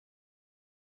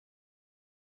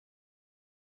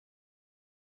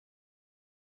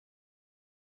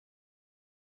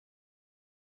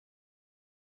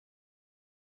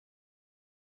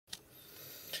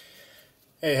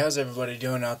Hey, how's everybody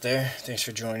doing out there? Thanks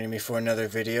for joining me for another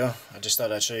video. I just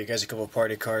thought I'd show you guys a couple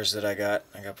party cars that I got.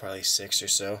 I got probably 6 or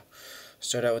so.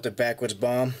 Start out with the Backwoods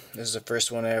Bomb. This is the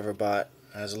first one I ever bought.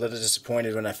 I was a little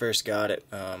disappointed when I first got it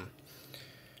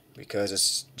because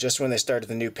it's just when they started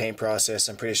the new paint process.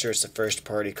 I'm pretty sure it's the first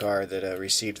party car that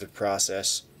received the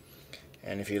process.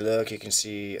 And if you look, you can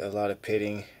see a lot of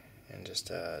pitting and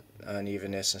just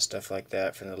unevenness and stuff like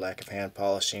that from the lack of hand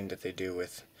polishing that they do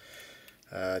with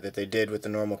that they did with the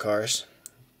normal cars.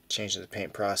 Changing the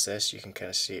paint process, you can kind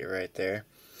of see it right there.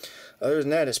 Other than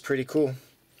that, it's pretty cool.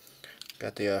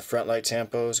 Got the front light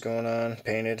tampos going on,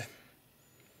 painted.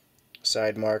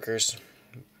 Side markers,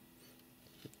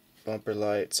 bumper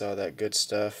lights, all that good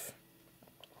stuff.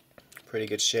 Pretty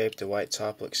good shape. The white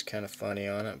top looks kind of funny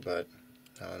on it, but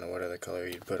I don't know what other color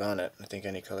you'd put on it. I think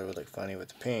any color would look funny with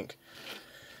the pink.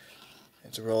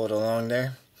 Let's roll it along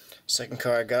there. Second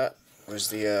car I got was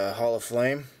the Hall of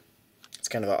Flame. It's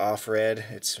kind of an off red.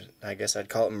 I guess I'd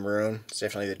call it maroon. It's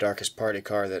definitely the darkest party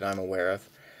car that I'm aware of.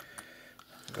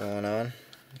 Going on.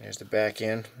 There's the back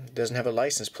end. It doesn't have a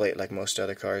license plate like most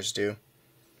other cars do.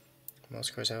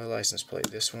 Most cars have a license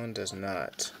plate. This one does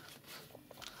not.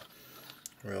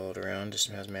 Roll it around. Just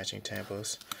has matching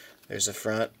tampos. There's the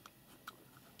front.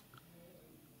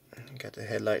 Got the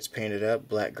headlights painted up.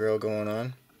 Black grill going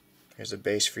on. Here's the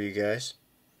base for you guys.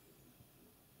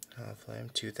 Hall of Flame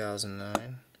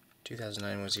 2009.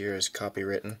 2009 was the year it was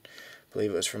copywritten. I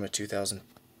believe it was from a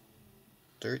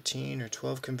 2013 or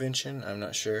 12 convention. I'm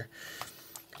not sure.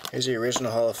 Here's the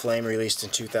original Hall of Flame released in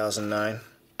 2009.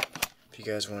 If you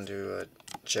guys want to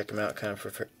check them out, I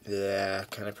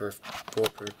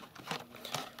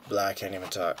can't even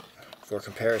talk. For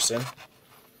comparison,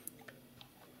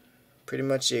 pretty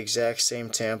much the exact same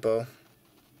tempo.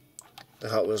 The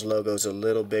Hot Wheels logo is a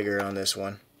little bigger on this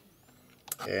one.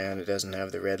 And it doesn't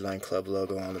have the Redline Club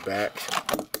logo on the back.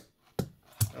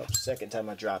 Oh, second time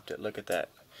I dropped it. Look at that.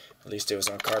 At least it was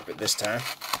on carpet this time.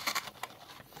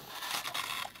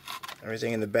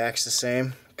 Everything in the back's the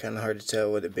same. Kind of hard to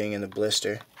tell with it being in the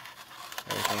blister.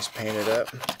 Everything's painted up.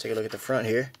 Take a look at the front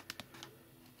here.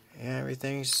 Yeah,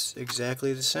 everything's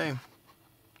exactly the same.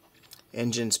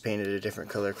 Engine's painted a different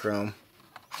color chrome.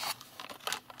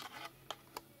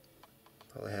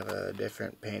 Probably have a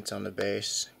different paints on the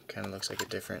base. Kind of looks like a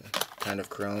different kind of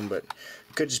chrome, but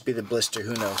it could just be the blister,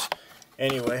 who knows.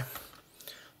 Anyway,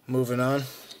 moving on.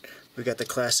 We got the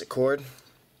classic cord.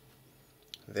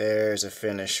 There's a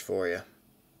finish for you.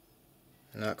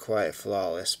 Not quite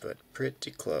flawless, but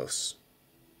pretty close.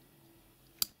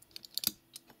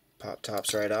 Pop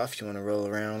tops right off. You want to roll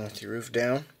around with your roof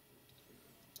down.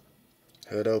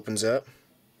 Hood opens up.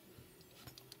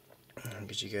 I'll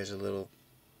get you guys a little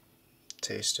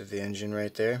taste of the engine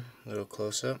right there. A little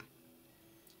close up.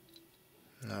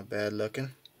 Not bad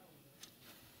looking.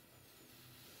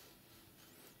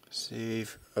 See,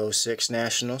 06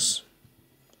 Nationals.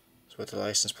 That's what the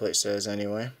license plate says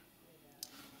anyway.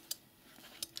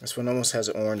 This one almost has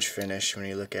an orange finish when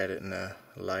you look at it in the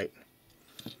light.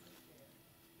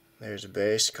 There's a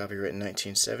base, copyright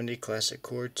 1970, classic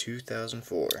cord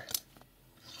 2004.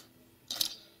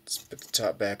 Let's put the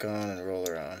top back on and roll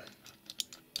her on.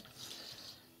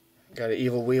 Got an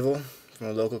Evil Weevil from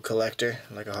a local collector,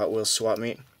 like a Hot Wheels swap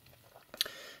meet.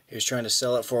 He was trying to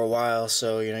sell it for a while,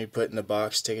 so you put it in the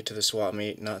box, take it to the swap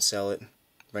meet, not sell it,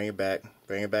 bring it back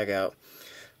out.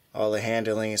 All the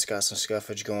handling, it's got some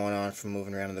scuffage going on from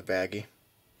moving around in the baggie,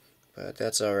 but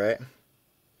that's alright.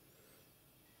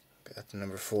 Got the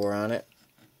number 4 on it.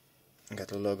 Got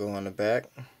the logo on the back.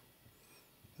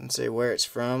 Doesn't say where it's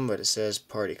from, but it says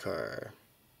party car.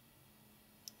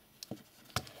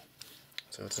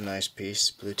 So it's a nice piece,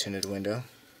 blue tinted window.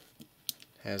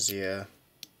 Has the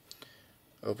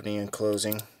opening and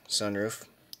closing sunroof.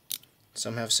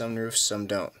 Some have sunroofs, some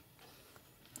don't.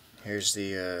 Here's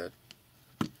the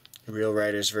Real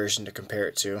Riders version to compare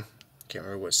it to. Can't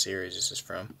remember what series this is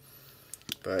from.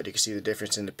 But you can see the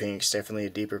difference in the pinks. Definitely a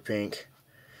deeper pink.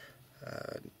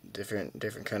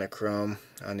 Different kind of chrome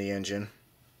on the engine.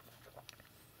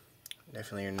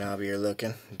 Definitely your knobbier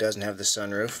looking. It doesn't have the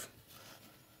sunroof.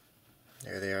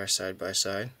 There they are side by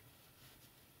side.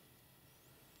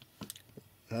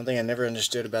 One thing I never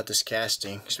understood about this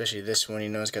casting, especially this one,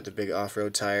 it's got the big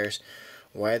off-road tires,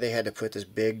 why they had to put this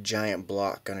big giant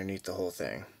block underneath the whole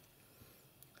thing.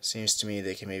 Seems to me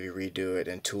they can maybe redo it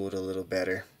and tool it a little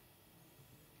better.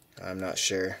 I'm not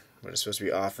sure, but it's supposed to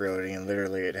be off-roading, and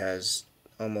literally it has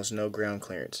almost no ground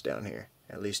clearance down here,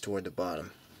 at least toward the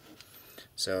bottom.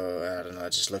 So, I don't know,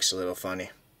 it just looks a little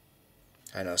funny.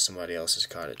 I know somebody else has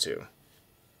caught it too.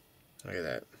 Look at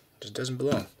that. Just doesn't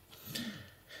belong.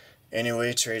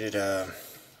 Anyway, traded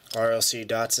RLC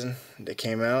Datsun that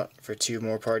came out for 2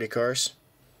 more party cars.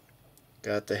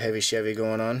 Got the heavy Chevy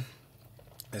going on.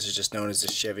 This is just known as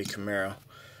the Chevy Camaro.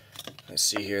 Let's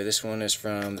see here. This one is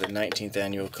from the 19th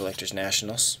Annual Collectors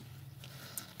Nationals.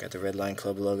 Got the Redline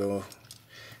Club logo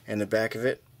in the back of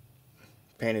it.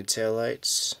 Painted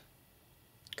taillights.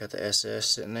 Got the SS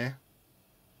sitting there.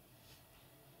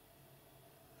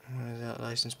 What does that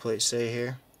license plate say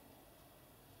here?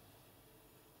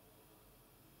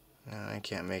 No, I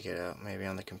can't make it out. Maybe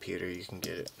on the computer you can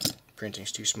get it.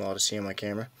 Printing's too small to see on my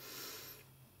camera.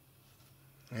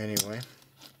 Anyway,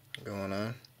 going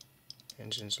on.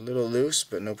 Engine's a little loose,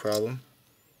 but no problem.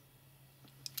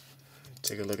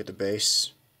 Take a look at the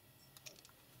base.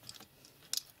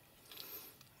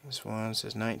 This one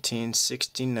says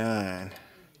 1969.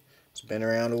 It's been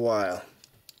around a while.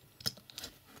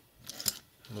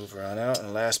 Move her on out,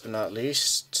 and last but not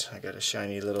least, I got a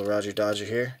shiny little Roger Dodger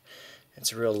here.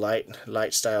 It's a real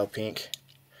light style pink,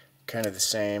 kind of the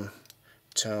same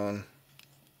tone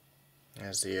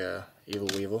as the Evil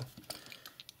Weevil.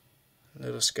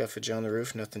 Little scuffage on the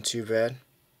roof, nothing too bad.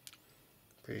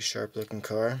 Pretty sharp looking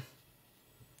car.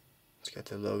 It's got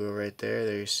the logo right there.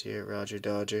 There you see it, Roger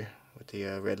Dodger, with the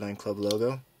Redline Club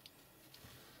logo.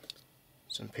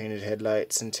 Some painted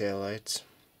headlights and taillights.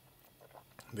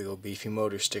 Big old beefy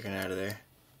motor sticking out of there.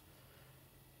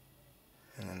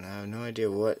 And then I have no idea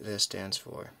what this stands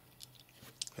for.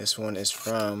 This one is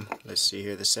from, let's see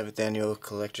here, the 7th Annual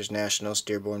Collectors Nationals,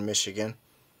 Dearborn, Michigan.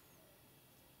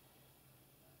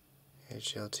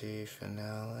 HLT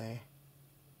Finale.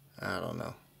 I don't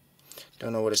know.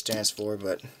 Don't know what it stands for,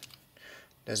 but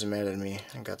doesn't matter to me.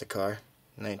 I got the car.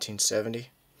 1970.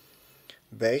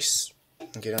 Base.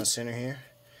 Get on center here.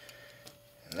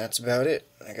 And that's about it.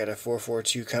 I got a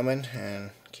 442 coming,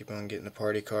 and keep on getting the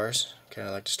party cars. Kind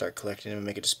of like to start collecting them and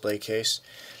make a display case.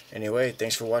 Anyway,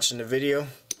 thanks for watching the video.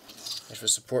 Thanks for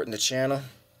supporting the channel.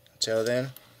 Until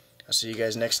then, I'll see you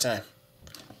guys next time.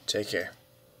 Take care.